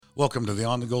Welcome to the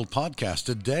On the Gold podcast.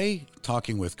 Today,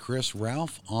 talking with Chris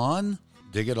Ralph on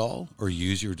dig it all or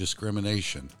use your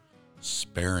discrimination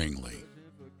sparingly.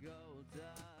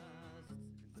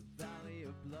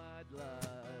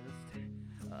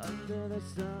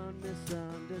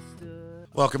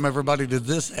 Welcome, everybody, to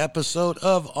this episode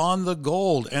of On the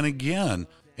Gold. And again,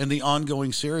 in the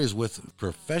ongoing series with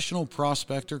professional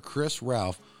prospector Chris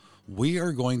Ralph, we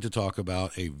are going to talk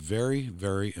about a very,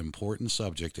 very important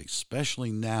subject,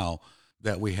 especially now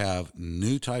that we have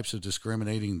new types of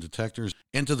discriminating detectors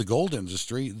into the gold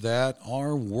industry that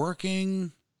are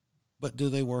working, but do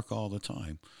they work all the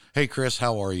time? Hey, Chris,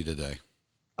 how are you today?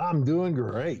 I'm doing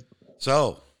great.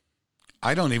 So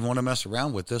I don't even want to mess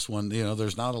around with this one. You know,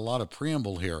 there's not a lot of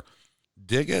preamble here.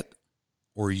 Dig it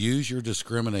or use your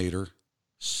discriminator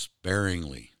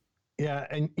sparingly. Yeah,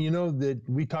 and you know that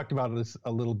we talked about this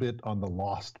a little bit on the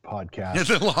Lost podcast.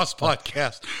 The Lost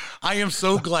podcast. I am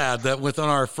so glad that within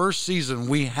our first season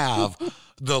we have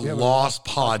the Lost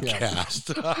podcast.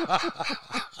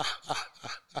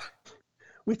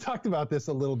 We talked about this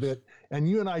a little bit, and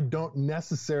you and I don't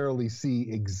necessarily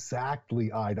see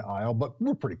exactly eye to eye, but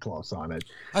we're pretty close on it.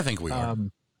 I think we are.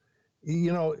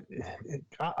 You know,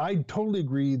 I totally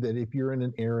agree that if you're in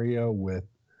an area with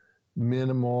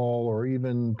minimal or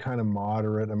even kind of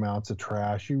moderate amounts of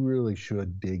trash, you really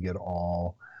should dig it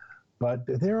all. But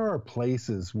there are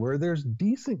places where there's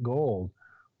decent gold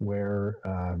where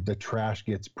the trash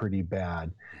gets pretty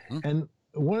bad. Mm-hmm. And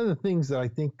one of the things that I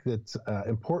think that's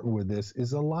important with this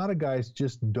is a lot of guys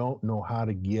just don't know how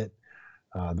to get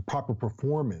the proper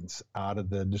performance out of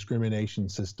the discrimination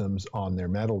systems on their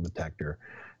metal detector.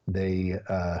 They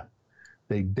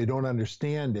don't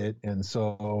understand it, and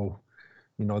so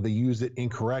you know, they use it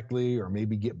incorrectly or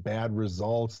maybe get bad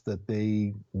results that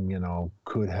they, you know,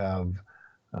 could have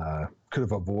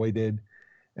avoided.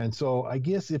 And so I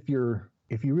guess if you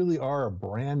really are a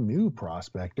brand new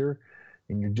prospector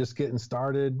and you're just getting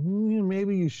started,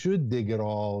 maybe you should dig it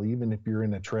all, even if you're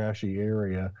in a trashy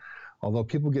area. Although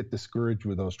people get discouraged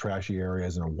with those trashy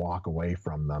areas and walk away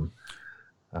from them.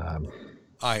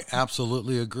 I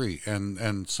absolutely agree.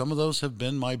 And some of those have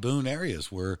been my boon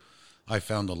areas where I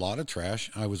found a lot of trash.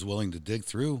 I was willing to dig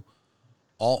through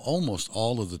almost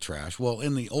all of the trash. Well,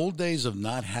 in the old days of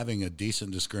not having a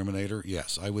decent discriminator,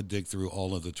 yes, I would dig through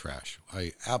all of the trash.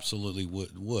 I absolutely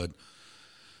would.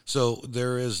 So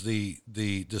there is the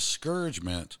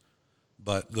discouragement,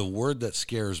 but the word that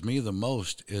scares me the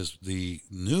most is the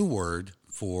new word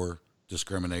for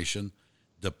discrimination,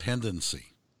 dependency.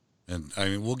 And I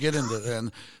mean, we'll get into,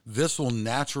 and this will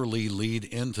naturally lead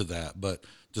into that, but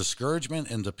discouragement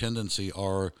and dependency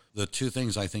are the two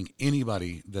things I think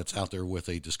anybody that's out there with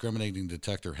a discriminating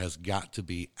detector has got to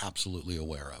be absolutely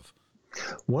aware of.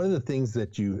 One of the things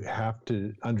that you have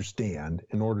to understand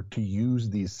in order to use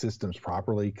these systems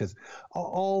properly, because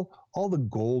all the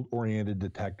gold-oriented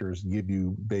detectors give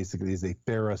you basically is a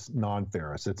ferrous,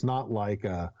 non-ferrous. It's not like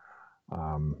a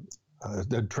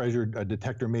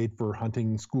detector made for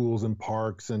hunting schools and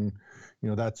parks and, you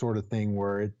know, that sort of thing,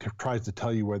 where it tries to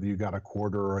tell you whether you got a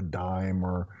quarter or a dime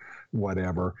or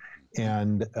whatever.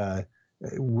 And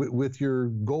with your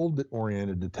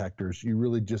gold-oriented detectors, you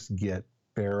really just get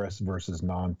ferrous versus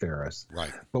non-ferrous.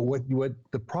 Right. But what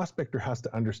the prospector has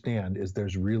to understand is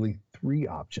there's really three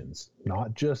options,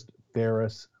 not just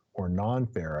ferrous or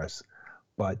non-ferrous,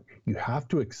 but you have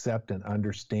to accept and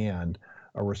understand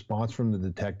a response from the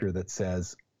detector that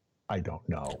says, I don't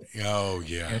know. Oh,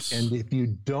 yes. And if you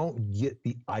don't get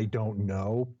the I don't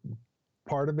know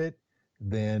part of it,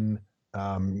 then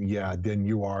then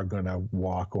you are going to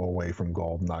walk away from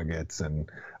gold nuggets and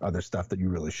other stuff that you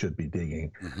really should be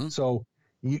digging. Mm-hmm. So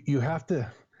you have to,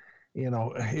 you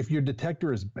know, if your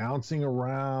detector is bouncing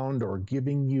around or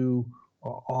giving you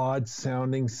odd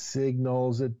sounding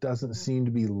signals, it doesn't seem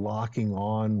to be locking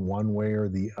on one way or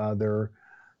the other,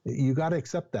 you got to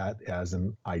accept that as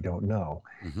an I don't know.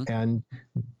 Mm-hmm. And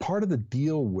part of the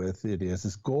deal with it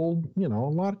is gold, you know, a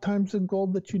lot of times the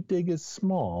gold that you dig is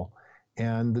small,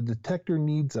 and the detector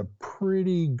needs a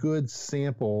pretty good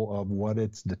sample of what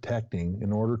it's detecting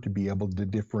in order to be able to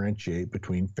differentiate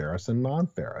between ferrous and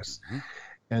non-ferrous. Mm-hmm.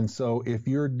 And so if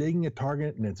you're digging a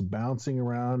target and it's bouncing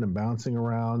around, you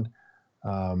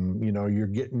know, you're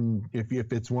getting,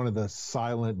 if it's one of the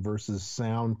silent versus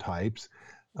sound types,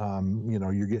 you know,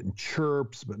 you're getting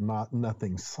chirps, but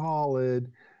nothing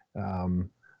solid.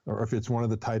 Or if it's one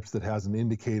of the types that has an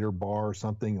indicator bar or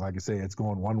something, like I say, it's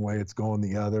going one way, it's going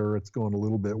the other, it's going a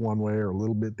little bit one way or a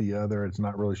little bit the other, it's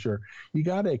not really sure. You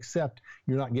got to accept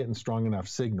you're not getting strong enough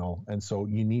signal, and so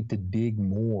you need to dig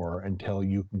more until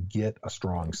you can get a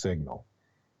strong signal.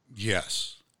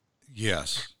 Yes.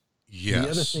 The other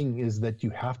Yes. thing is that you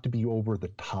have to be over the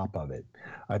top of it.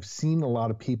 I've seen a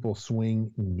lot of people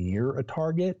swing near a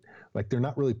target, like they're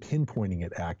not really pinpointing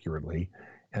it accurately.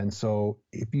 And so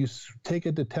if you take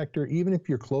a detector, even if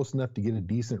you're close enough to get a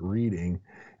decent reading,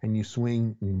 and you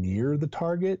swing near the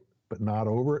target, but not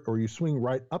over it, or you swing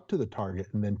right up to the target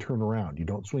and then turn around. You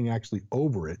don't swing actually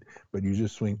over it, but you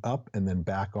just swing up and then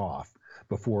back off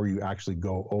before you actually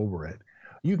go over it.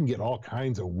 You can get all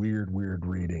kinds of weird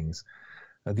readings.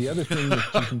 The other thing that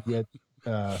you can get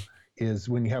is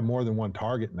when you have more than one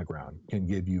target in the ground, can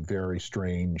give you very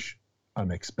strange,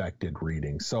 unexpected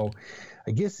readings. So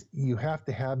I guess you have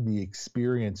to have the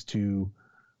experience to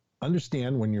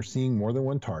understand when you're seeing more than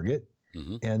one target,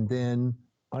 and then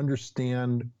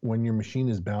understand when your machine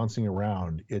is bouncing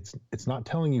around. It's not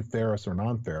telling you ferrous or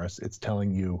non-ferrous. It's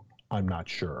telling you, I'm not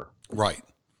sure. Right.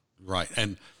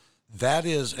 And that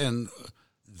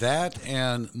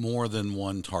and more than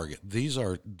one target.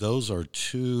 Those are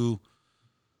two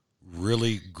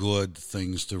really good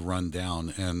things to run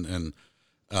down. And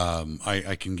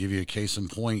I can give you a case in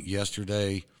point.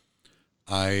 Yesterday,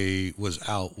 I was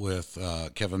out with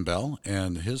Kevin Bell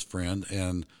and his friend,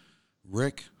 and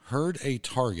Rick heard a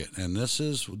target. And this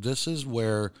is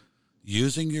where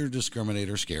using your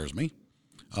discriminator scares me,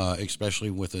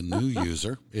 especially with a new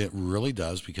user. It really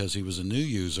does, because he was a new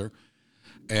user.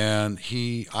 And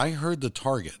I heard the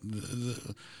target.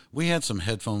 We had some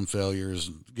headphone failures.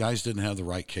 Guys didn't have the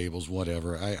right cables,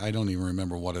 whatever. I don't even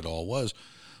remember what it all was.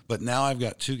 But now I've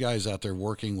got two guys out there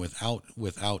working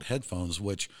without headphones,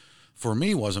 which for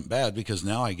me wasn't bad, because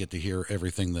now I get to hear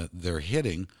everything that they're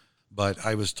hitting. But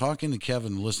I was talking to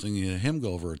Kevin, listening to him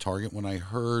go over a target, when I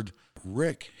heard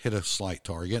Rick hit a slight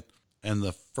target. And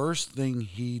the first thing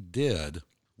he did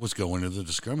was go into the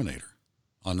discriminator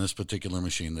on this particular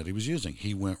machine that he was using.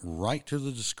 He went right to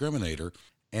the discriminator,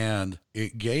 and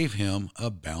it gave him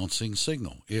a bouncing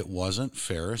signal. It wasn't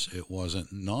ferrous, it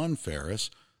wasn't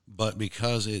non-ferrous, but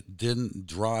because it didn't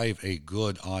drive a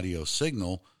good audio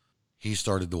signal, he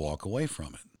started to walk away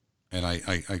from it. And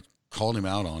I called him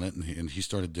out on it, and he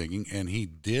started digging, and he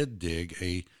did dig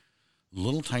a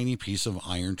little tiny piece of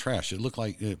iron trash.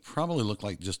 It probably looked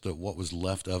like just what was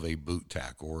left of a boot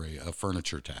tack or a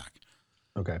furniture tack.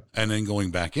 Okay. And then going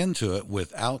back into it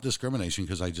without discrimination,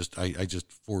 because I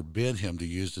just forbid him to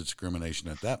use the discrimination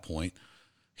at that point.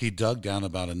 He dug down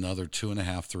about another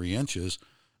 2.5, 3 inches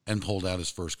and pulled out his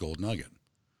first gold nugget.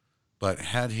 But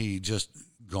had he just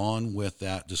gone with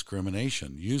that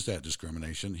discrimination, used that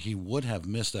discrimination, he would have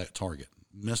missed that target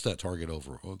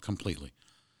over completely,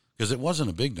 because it wasn't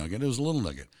a big nugget. It was a little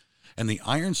nugget. And the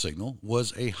iron signal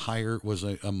was a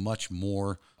much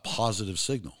more positive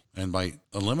signal. And by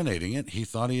eliminating it, he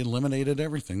thought he eliminated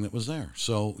everything that was there.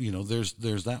 So,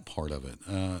 there's that part of it.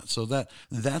 So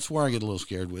that's where I get a little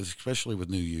scared with, especially with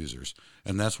new users.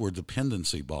 And that's where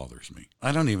dependency bothers me.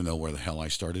 I don't even know where the hell I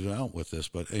started out with this,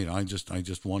 but I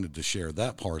just wanted to share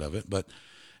that part of it.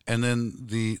 And then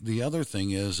the other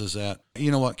thing is that,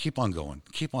 you know what, keep on going.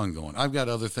 I've got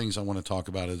other things I want to talk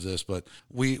about as this, but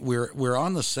we're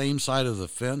on the same side of the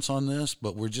fence on this,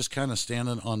 but we're just kind of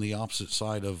standing on the opposite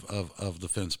side of the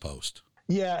fence post.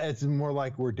 Yeah, it's more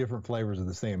like we're different flavors of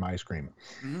the same ice cream.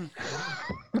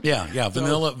 Mm-hmm. Yeah,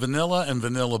 vanilla and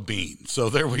vanilla bean.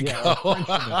 So there we go.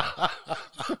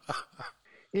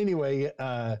 Anyway,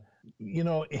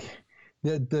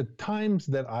 the times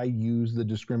that I use the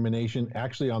discrimination,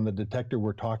 actually on the detector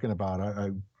we're talking about,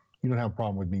 you don't have a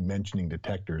problem with me mentioning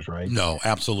detectors, right? No,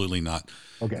 absolutely not.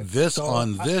 Okay. I was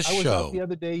show. Out the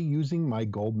other day using my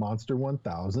Gold Monster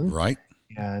 1000. Right.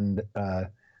 And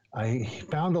I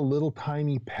found a little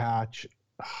tiny patch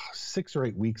 6 or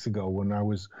 8 weeks ago when I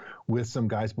was with some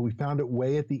guys, but we found it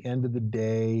way at the end of the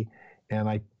day. And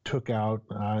I took out,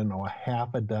 a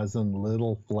half a dozen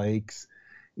little flakes.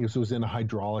 This was in a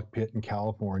hydraulic pit in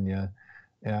California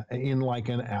in like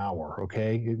an hour,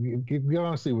 okay? It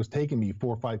honestly was taking me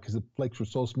 4 or 5, because the flakes were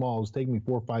so small, it was taking me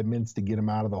 4 or 5 minutes to get them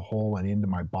out of the hole and into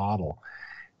my bottle.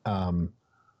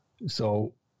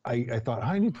 So I thought,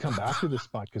 I need to come back to this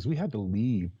spot, because we had to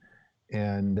leave.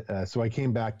 And so I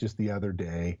came back just the other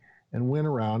day and went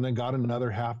around and got another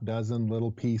half dozen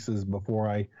little pieces before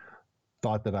I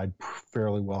thought that I'd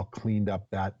fairly well cleaned up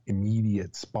that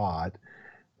immediate spot.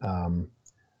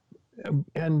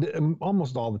 And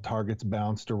almost all the targets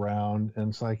bounced around, and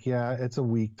it's like, yeah, it's a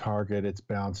weak target. It's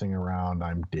bouncing around.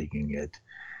 I'm digging it.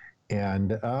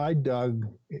 And I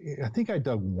think I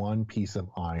dug one piece of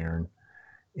iron,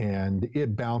 and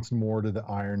it bounced more to the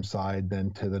iron side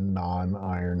than to the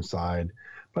non-iron side,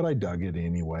 but I dug it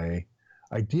anyway.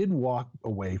 I did walk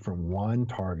away from one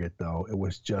target, though. It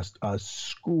was just a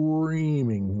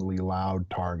screamingly loud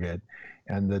target,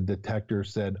 and the detector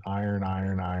said iron,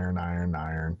 iron, iron, iron,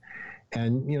 iron.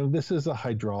 And, this is a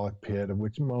hydraulic pit of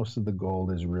which most of the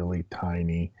gold is really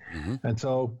tiny. Mm-hmm. And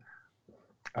so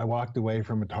I walked away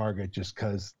from a target just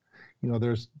because,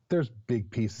 there's big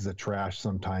pieces of trash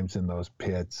sometimes in those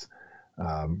pits,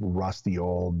 rusty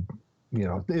old,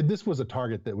 this was a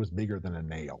target that was bigger than a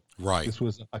nail. Right. This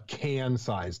was a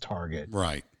can-sized target.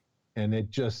 Right. And it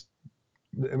just,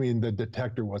 the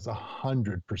detector was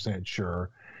 100%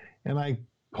 sure. And I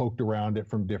poked around it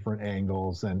from different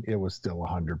angles, and it was still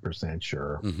 100%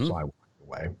 sure. Mm-hmm. So I walked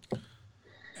away.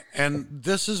 And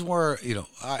this is where,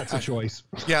 that's a choice.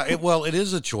 Yeah, it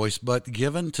is a choice, but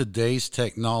given today's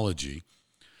technology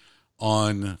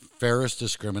on ferrous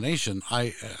discrimination,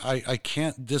 I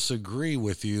can't disagree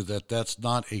with you that that's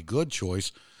not a good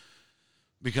choice,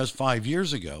 because 5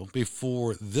 years ago,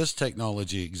 before this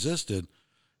technology existed,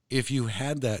 if you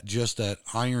had that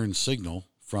iron signal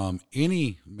from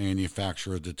any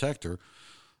manufacturer detector,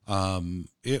 to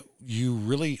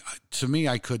me,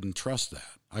 I couldn't trust that.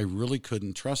 I really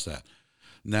couldn't trust that.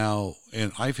 Now,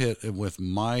 and I've hit with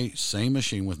my same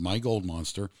machine, with my Gold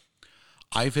Monster,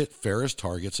 I've hit ferrous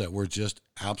targets that were just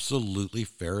absolutely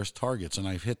ferrous targets. And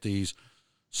I've hit these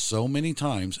so many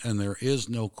times, and there is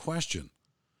no question.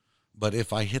 But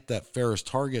if I hit that ferrous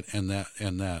target and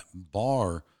that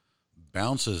bar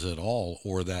bounces at all,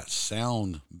 or that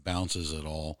sound bounces at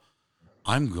all,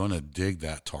 I'm going to dig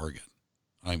that target.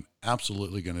 I'm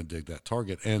absolutely going to dig that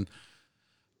target. And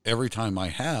every time I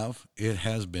have, it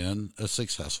has been a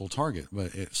successful target.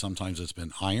 But sometimes it's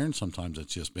been iron, sometimes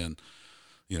it's just been,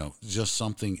 just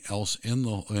something else in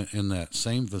that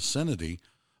same vicinity,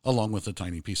 along with a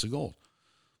tiny piece of gold.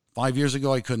 5 years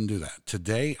ago, I couldn't do that.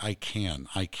 Today, I can.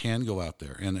 I can go out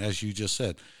there. And as you just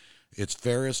said, it's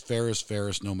ferrous, ferrous,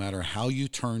 ferrous. No matter how you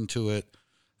turn to it,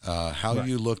 how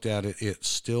you looked at it, it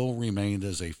still remained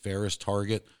as a ferrous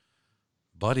target.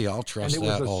 Buddy, I'll trust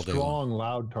that all day long. It was a strong,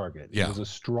 loud target. Yeah. It was a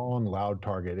strong, loud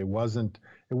target. It wasn't,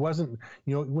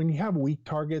 when you have weak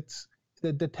targets,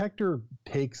 the detector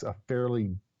takes a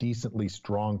fairly decently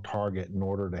strong target in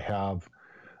order to have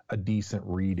a decent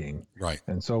reading. Right.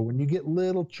 And so when you get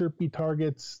little chirpy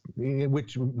targets,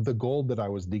 which the gold that I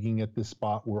was digging at this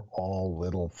spot were all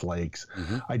little flakes.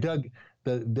 Mm-hmm. I dug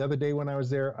the other day when I was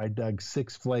there, I dug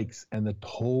 6 flakes, and the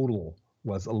total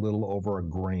was a little over a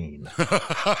grain. Not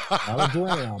a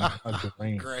gram, a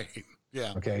grain. Great.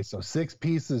 Yeah. Okay, so 6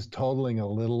 pieces totaling a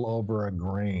little over a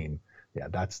grain. Yeah,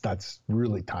 that's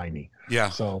really tiny.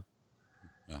 Yeah. So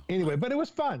anyway, but it was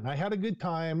fun. I had a good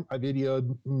time. I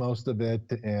videoed most of it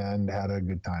and had a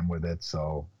good time with it.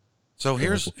 So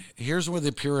here's where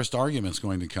the purist argument's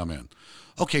going to come in.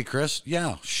 Okay, Chris,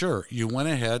 yeah, sure. You went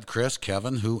ahead, Chris,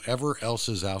 Kevin, whoever else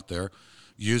is out there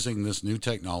using this new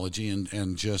technology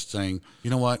and just saying,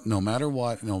 no matter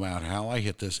how I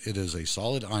hit this, it is a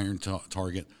solid iron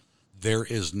target. There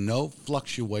is no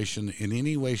fluctuation in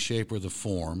any way, shape, or the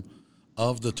form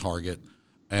of the target.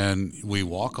 And we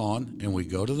walk on and we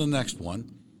go to the next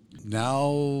one.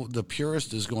 Now the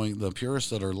purist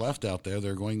that are left out there,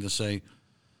 they're going to say,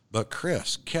 but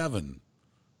Chris, Kevin,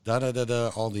 all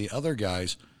the other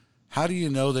guys, how do you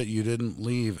know that you didn't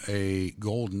leave a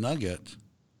gold nugget,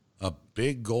 a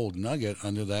big gold nugget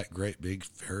under that great big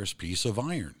ferrous piece of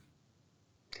iron?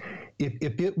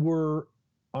 If it were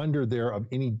under there of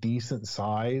any decent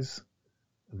size,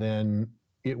 then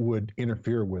it would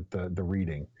interfere with the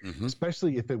reading, mm-hmm.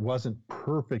 especially if it wasn't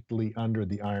perfectly under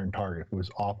the iron target. If it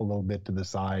was off a little bit to the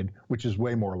side, which is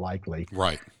way more likely.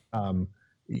 Right.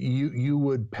 You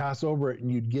would pass over it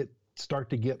and you'd start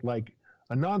to get like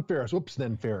a non-ferrous,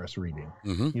 then ferrous reading.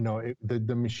 Mm-hmm.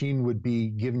 The machine would be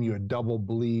giving you a double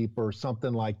bleep or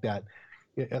something like that,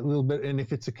 a little bit. And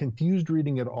if it's a confused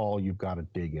reading at all, you've got to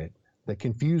dig it. The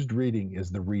confused reading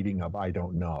is the reading of I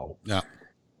don't know. Yeah.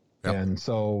 Yep. And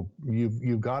so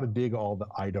you've got to dig all the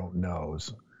I don't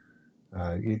knows.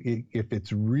 If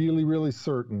it's really, really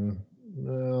certain,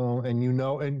 and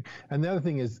and the other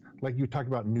thing is, like you talked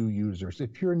about new users.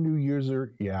 If you're a new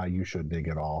user, yeah, you should dig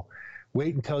it all.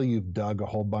 Wait until you've dug a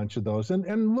whole bunch of those,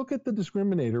 and look at the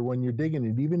discriminator when you're digging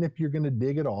it. Even if you're going to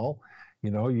dig it all,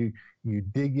 you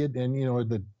dig it, and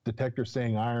the detector's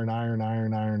saying iron, iron,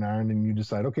 iron, iron, iron, and you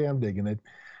decide, okay, I'm digging it.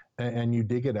 And you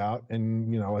dig it out,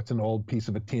 and it's an old piece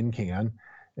of a tin can.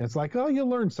 And it's like, oh, you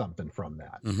learn something from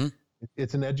that. Mm-hmm.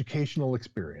 It's an educational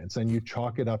experience, and you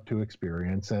chalk it up to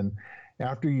experience. And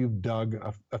after you've dug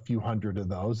a few hundred of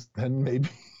those, then maybe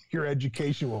your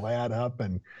education will add up,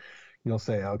 and you'll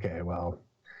say, okay, well,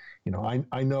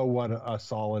 I know what a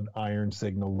solid iron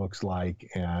signal looks like,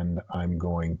 and I've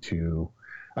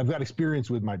got experience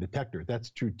with my detector.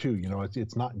 That's true too.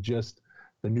 It's not just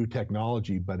the new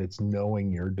technology, but it's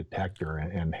knowing your detector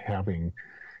and having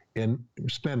and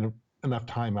spend enough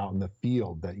time out in the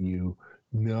field that you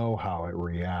know how it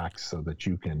reacts so that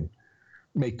you can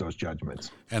make those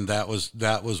judgments. And that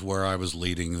was where I was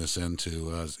leading this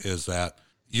into is that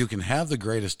you can have the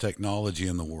greatest technology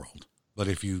in the world, but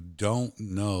if you don't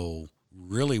know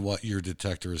really what your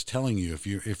detector is telling you,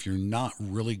 if you're not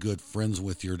really good friends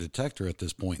with your detector at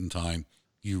this point in time,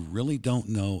 you really don't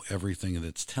know everything that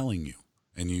it's telling you.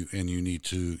 And you need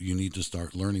to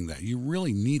start learning that. You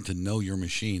really need to know your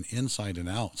machine inside and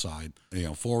outside,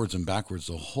 forwards and backwards,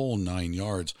 the whole 9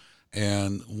 yards.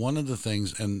 And one of the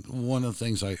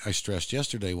things I stressed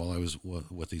yesterday while I was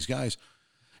with these guys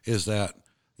is that,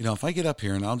 if I get up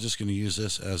here, and I'm just going to use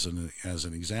this as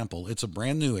an example, it's a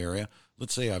brand new area.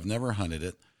 Let's say I've never hunted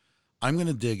it. I'm going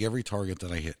to dig every target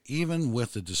that I hit, even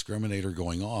with the discriminator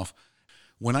going off.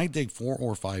 When I dig 4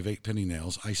 or 5 8-penny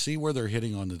nails, I see where they're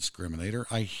hitting on the discriminator.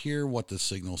 I hear what the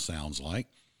signal sounds like.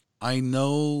 I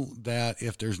know that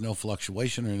if there's no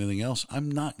fluctuation or anything else,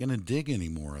 I'm not going to dig any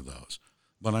more of those.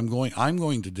 But I'm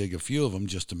going to dig a few of them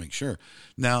just to make sure.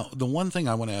 Now, the one thing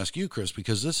I want to ask you, Chris,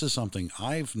 because this is something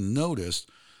I've noticed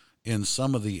in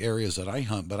some of the areas that I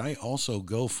hunt, but I also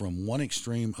go from one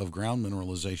extreme of ground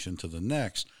mineralization to the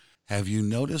next. Have you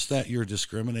noticed that your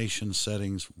discrimination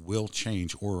settings will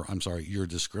change, or your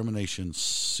discrimination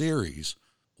series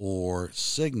or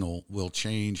signal will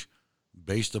change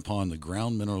based upon the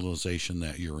ground mineralization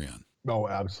that you're in? Oh,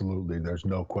 absolutely. There's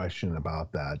no question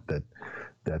about that.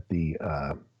 That the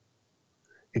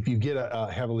if you get a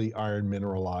heavily iron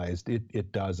mineralized,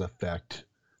 it does affect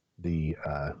the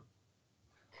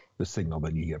signal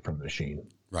that you get from the machine.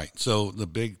 Right. So the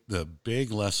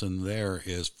big lesson there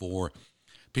is for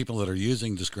people that are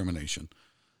using discrimination.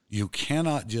 You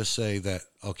cannot just say that,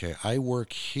 okay, I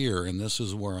work here and this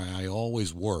is where I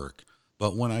always work,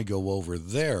 but when I go over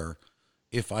there,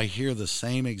 if I hear the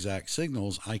same exact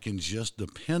signals, I can just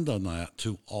depend on that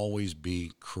to always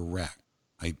be correct.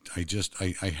 I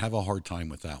have a hard time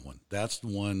with that one. That's the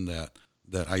one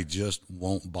that I just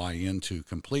won't buy into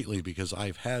completely, because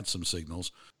I've had some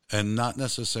signals, and not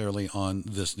necessarily on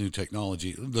this new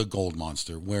technology, the Gold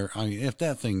Monster, where if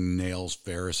that thing nails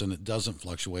ferrous and it doesn't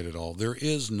fluctuate at all, there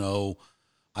is no,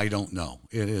 I don't know.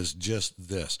 It is just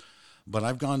this. But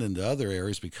I've gone into other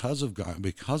areas because of ground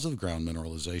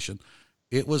mineralization.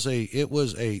 It was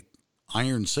a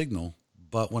iron signal,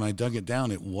 but when I dug it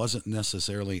down, it wasn't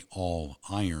necessarily all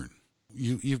iron.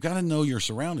 You've got to know your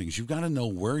surroundings. You've got to know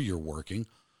where you're working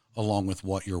along with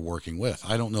what you're working with.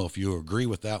 I don't know if you agree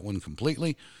with that one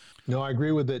completely. No, I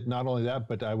agree with it. Not only that,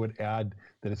 but I would add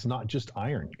that it's not just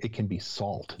iron. It can be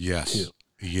salt. Yes. Too.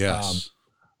 Yes.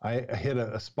 I hit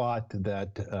a spot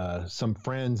that some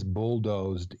friends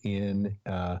bulldozed in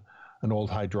an old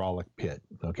hydraulic pit.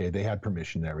 Okay. They had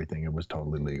permission and everything. It was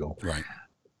totally legal. Right.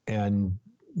 And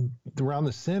around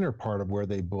the center part of where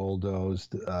they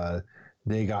bulldozed,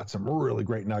 they got some really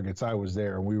great nuggets. I was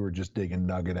there and we were just digging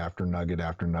nugget after nugget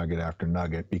after nugget after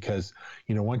nugget, because,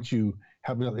 once you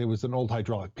have, it was an old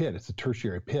hydraulic pit, it's a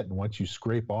tertiary pit. And once you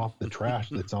scrape off the trash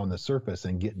that's on the surface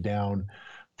and get down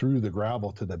through the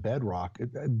gravel to the bedrock,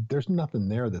 there's nothing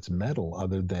there that's metal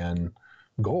other than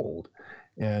gold.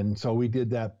 And so we did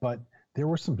that, but there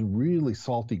was some really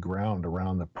salty ground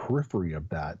around the periphery of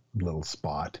that little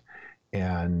spot.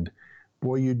 And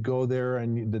boy, you'd go there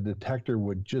and the detector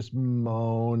would just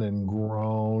moan and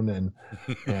groan and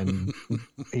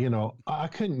I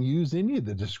couldn't use any of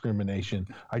the discrimination.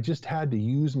 I just had to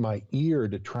use my ear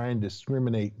to try and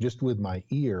discriminate just with my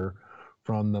ear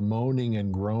from the moaning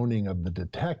and groaning of the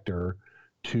detector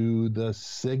to the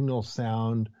signal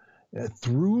sound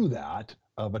through that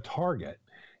of a target.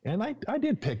 And I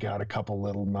did pick out a couple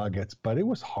little nuggets, but it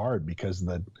was hard because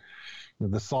the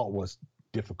salt was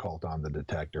difficult on the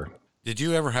detector. Did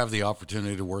you ever have the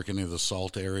opportunity to work any of the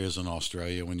salt areas in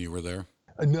Australia when you were there?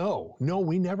 No,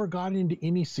 we never got into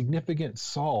any significant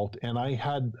salt. And I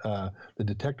had the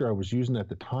detector I was using at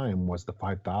the time was the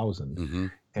 5000, mm-hmm.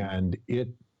 and it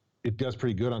does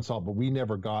pretty good on salt, but we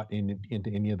never got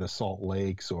into any of the salt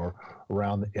lakes or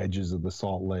around the edges of the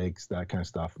salt lakes, that kind of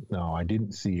stuff. No, I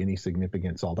didn't see any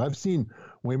significant salt. I've seen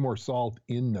way more salt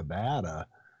in Nevada.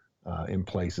 In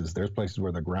places, there's places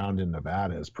where the ground in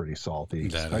Nevada is pretty salty.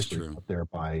 That is true. Up there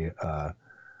by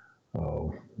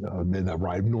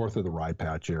north of the Rye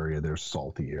Patch area, there's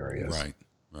salty areas.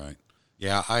 Right.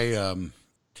 Yeah, I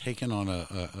taken on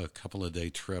a couple of day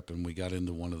trip, and we got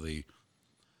into one of the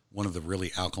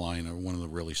really alkaline or one of the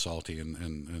really salty,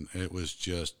 and it was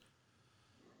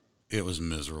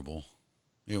miserable.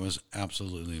 It was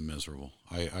absolutely miserable.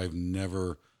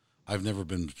 I've never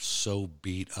been so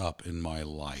beat up in my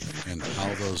life, and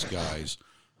how those guys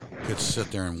could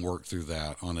sit there and work through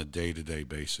that on a day-to-day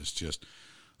basis. Just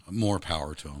more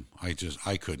power to them. I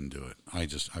couldn't do it. I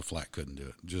flat couldn't do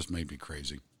it. It just made me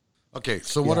crazy. Okay,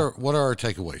 so what are our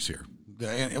takeaways here?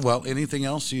 Well, anything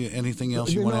else you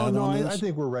want to add on this? I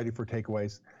think we're ready for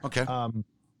takeaways. Okay.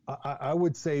 I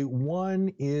would say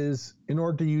one is, in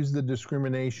order to use the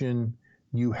discrimination,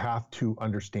 you have to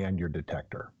understand your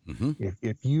detector. Mm-hmm.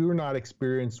 If you're not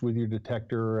experienced with your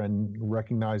detector and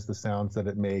recognize the sounds that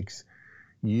it makes,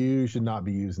 you should not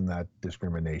be using that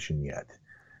discrimination yet.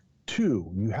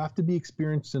 Two, you have to be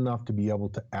experienced enough to be able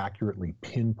to accurately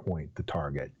pinpoint the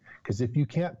target. Because if you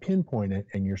can't pinpoint it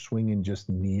and you're swinging just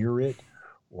near it,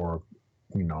 or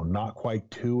not quite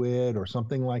to it, or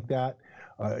something like that,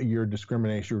 your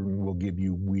discrimination will give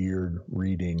you weird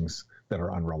readings that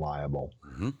are unreliable.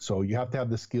 Mm-hmm. So you have to have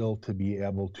the skill to be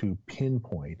able to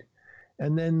pinpoint.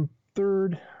 And then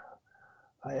third,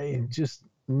 to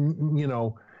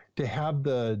have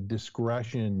the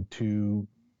discretion to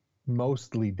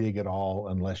mostly dig at all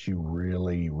unless you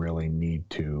really, really need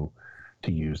to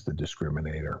use the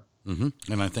discriminator. Mm-hmm.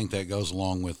 And I think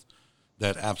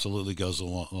that absolutely goes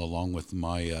along with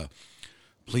my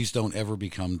please don't ever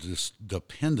become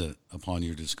dependent upon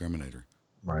your discriminator.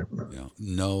 Right.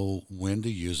 Know when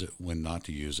to use it, when not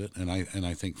to use it. And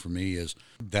I think for me is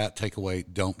that takeaway,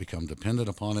 don't become dependent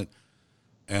upon it.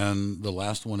 And the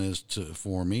last one is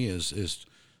for me is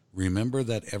remember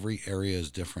that every area is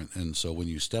different. And so when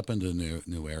you step into a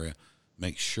new area,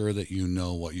 make sure that you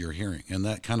know what you're hearing. And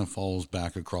that kind of falls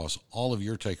back across all of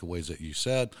your takeaways that you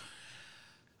said.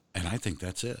 And I think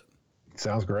that's it.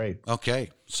 Sounds great. Okay.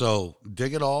 So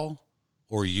dig it all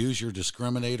or use your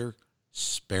discriminator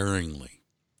sparingly.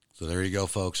 So there you go,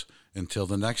 folks. Until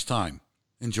the next time,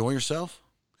 enjoy yourself,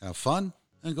 have fun,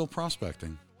 and go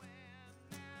prospecting.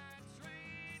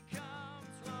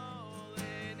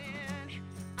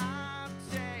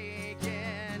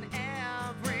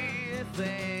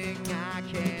 Thing